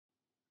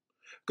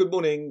Good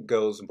morning,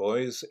 girls and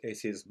boys.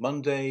 It is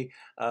Monday.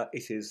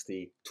 It is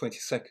the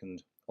 22nd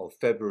of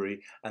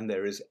February, and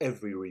there is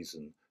every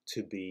reason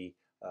to be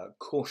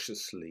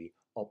cautiously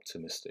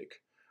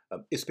optimistic.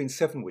 It's been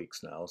 7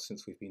 weeks now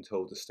since we've been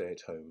told to stay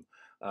at home,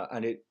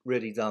 and it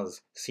really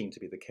does seem to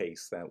be the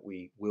case that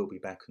we will be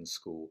back in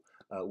school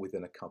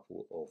within a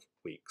couple of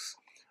weeks.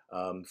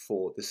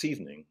 For this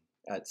evening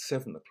at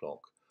 7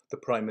 o'clock, the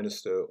Prime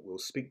Minister will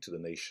speak to the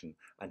nation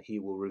and he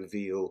will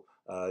reveal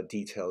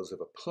details of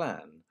a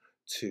plan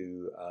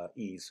to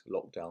ease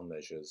lockdown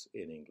measures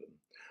in England.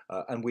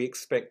 And we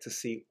expect to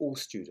see all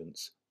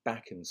students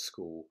back in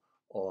school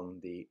on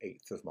the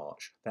 8th of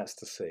March. That's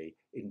to say,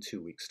 in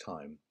 2 weeks'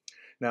 time.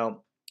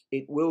 Now,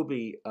 it will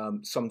be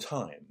some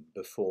time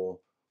before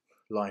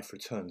life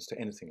returns to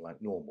anything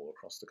like normal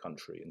across the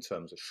country in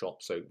terms of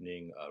shops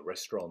opening,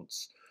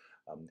 restaurants,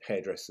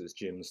 hairdressers,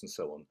 gyms, and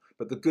so on.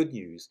 But the good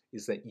news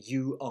is that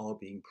you are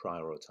being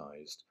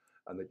prioritised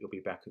and that you'll be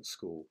back at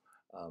school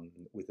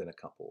within a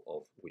couple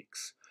of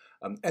weeks.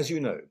 As you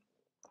know,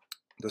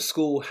 the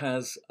school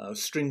has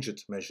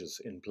stringent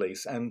measures in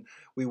place, and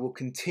we will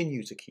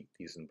continue to keep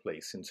these in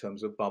place in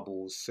terms of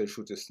bubbles,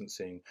 social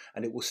distancing,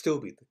 and it will still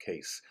be the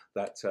case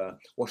that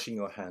washing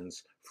your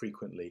hands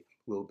frequently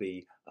will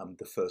be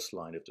the first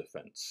line of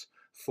defence.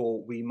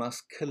 For we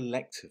must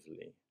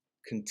collectively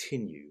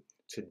continue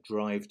to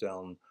drive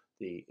down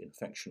the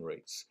infection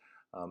rates.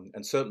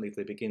 And certainly if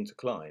they begin to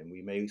climb,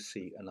 we may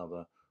see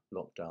another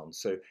lockdown.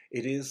 So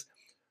it is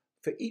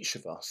for each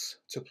of us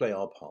to play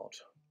our part.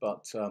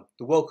 But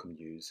the welcome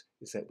news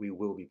is that we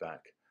will be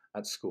back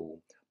at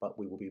school, but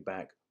we will be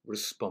back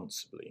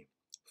responsibly,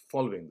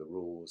 following the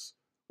rules,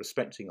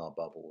 respecting our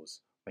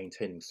bubbles,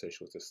 maintaining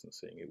social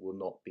distancing. It will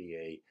not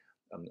be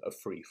a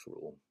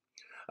free-for-all.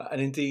 And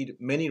indeed,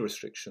 many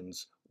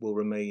restrictions will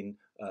remain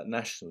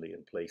nationally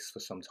in place for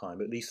some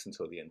time, at least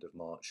until the end of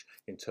March,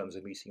 in terms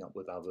of meeting up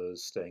with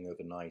others, staying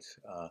overnight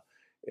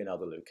in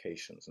other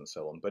locations and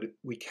so on. But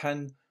we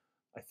can,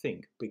 I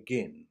think,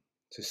 begin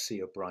to see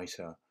a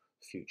brighter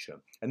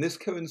future. And this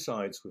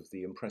coincides with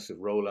the impressive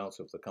rollout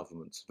of the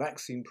government's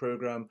vaccine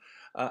programme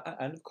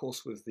and, of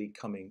course, with the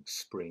coming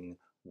spring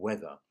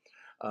weather.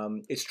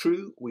 It's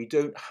true we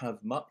don't have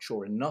much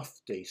or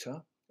enough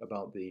data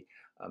about the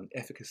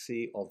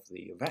efficacy of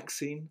the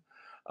vaccine,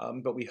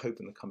 but we hope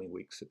in the coming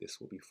weeks that this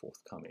will be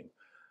forthcoming.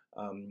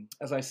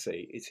 As I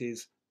say, it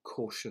is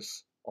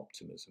cautious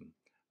optimism,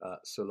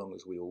 so long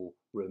as we all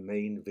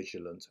remain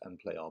vigilant and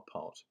play our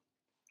part.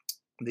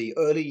 The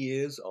early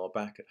years are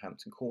back at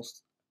Hampton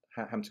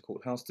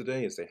Court House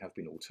today, as they have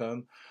been all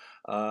term,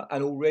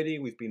 and already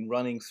we've been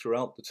running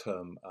throughout the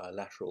term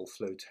lateral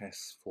flow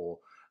tests for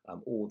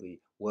all the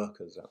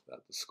workers at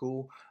the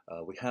school.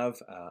 We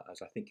have,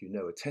 as I think you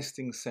know, a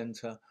testing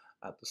centre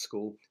at the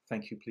school.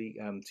 Thank you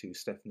to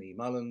Stephanie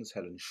Mullins,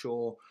 Helen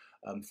Shaw,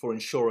 for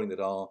ensuring that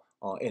our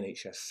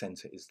NHS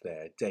centre is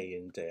there day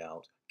in, day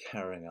out,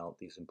 carrying out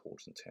these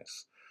important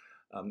tests.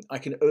 I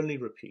can only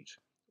repeat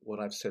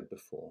what I've said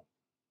before.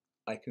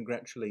 I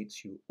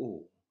congratulate you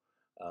all,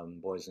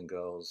 boys and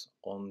girls,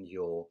 on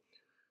your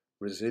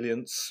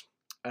resilience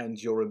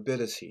and your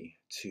ability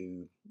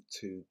to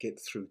get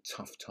through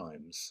tough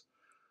times.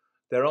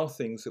 There are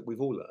things that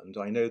we've all learned.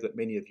 I know that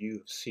many of you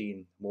have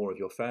seen more of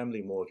your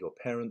family, more of your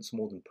parents,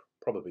 more than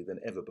probably than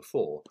ever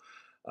before.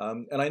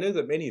 And I know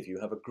that many of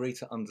you have a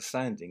greater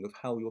understanding of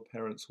how your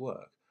parents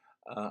work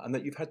and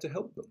that you've had to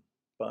help them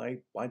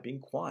by being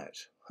quiet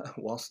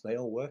whilst they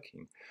are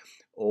working,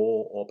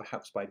 or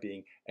perhaps by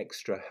being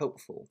extra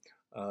helpful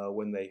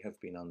when they have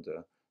been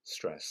under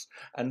stress.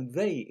 And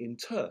they, in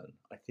turn,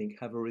 I think,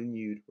 have a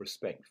renewed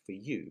respect for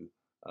you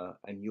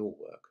and your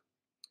work.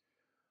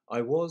 I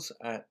was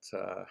at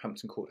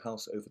Hampton Court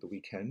House over the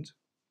weekend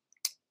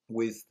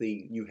with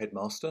the new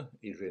headmaster,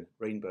 Adrian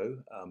Rainbow.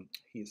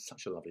 He is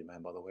such a lovely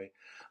man, by the way,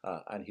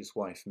 and his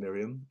wife,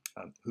 Miriam,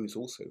 who's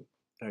also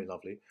very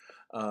lovely.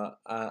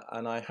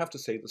 And I have to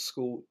say the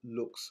school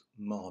looks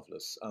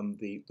marvellous.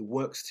 The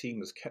works team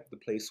has kept the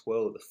place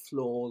well. The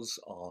floors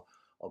are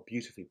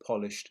beautifully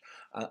polished,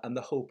 and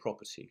the whole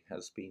property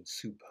has been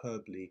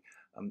superbly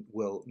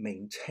well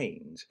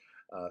maintained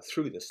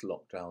through this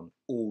lockdown,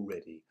 all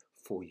ready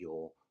for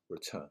your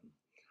return.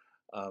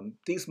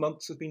 These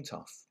months have been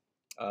tough.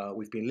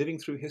 We've been living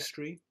through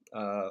history.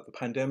 The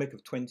pandemic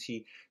of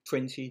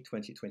 2020,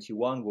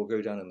 2021 will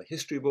go down in the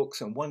history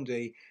books, and one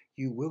day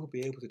you will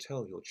be able to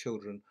tell your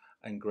children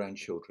and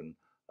grandchildren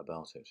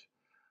about it.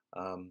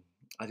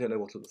 I don't know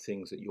what are the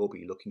things that you'll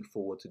be looking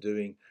forward to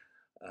doing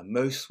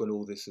most when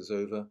all this is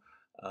over.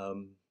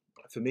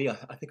 For me, I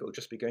think it'll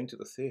just be going to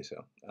the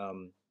theatre.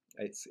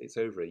 It's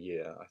over a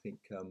year. I think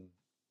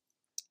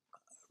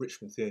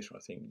Richmond Theatre, I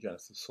think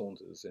Jonathan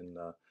Saunders in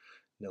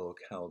Noel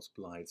Coward's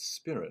Blithe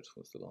Spirit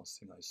was the last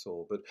thing I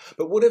saw.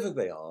 But whatever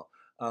they are,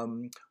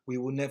 we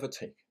will never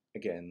take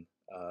again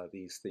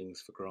these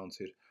things for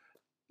granted.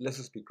 Let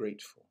us be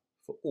grateful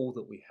for all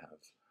that we have.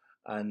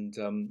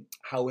 And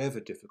however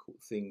difficult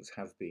things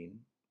have been,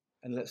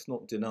 and let's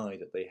not deny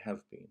that they have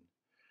been.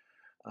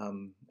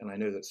 And I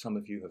know that some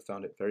of you have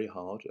found it very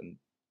hard, and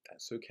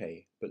that's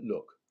okay. But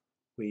look,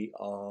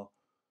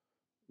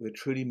 we're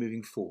truly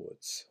moving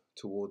forwards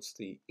towards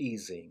the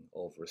easing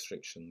of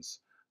restrictions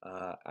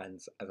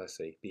and, as I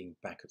say, being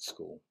back at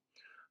school.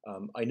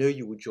 I know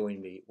you will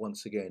join me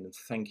once again in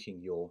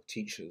thanking your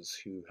teachers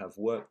who have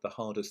worked the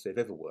hardest they've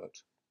ever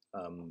worked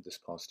this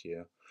past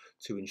year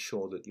to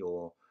ensure that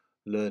your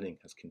learning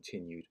has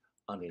continued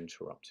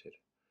uninterrupted.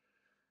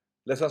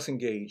 Let us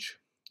engage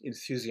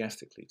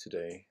enthusiastically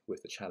today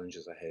with the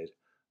challenges ahead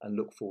and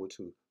look forward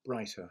to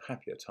brighter,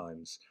 happier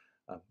times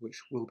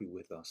which will be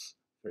with us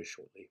very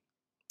shortly.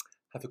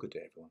 Have a good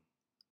day, everyone.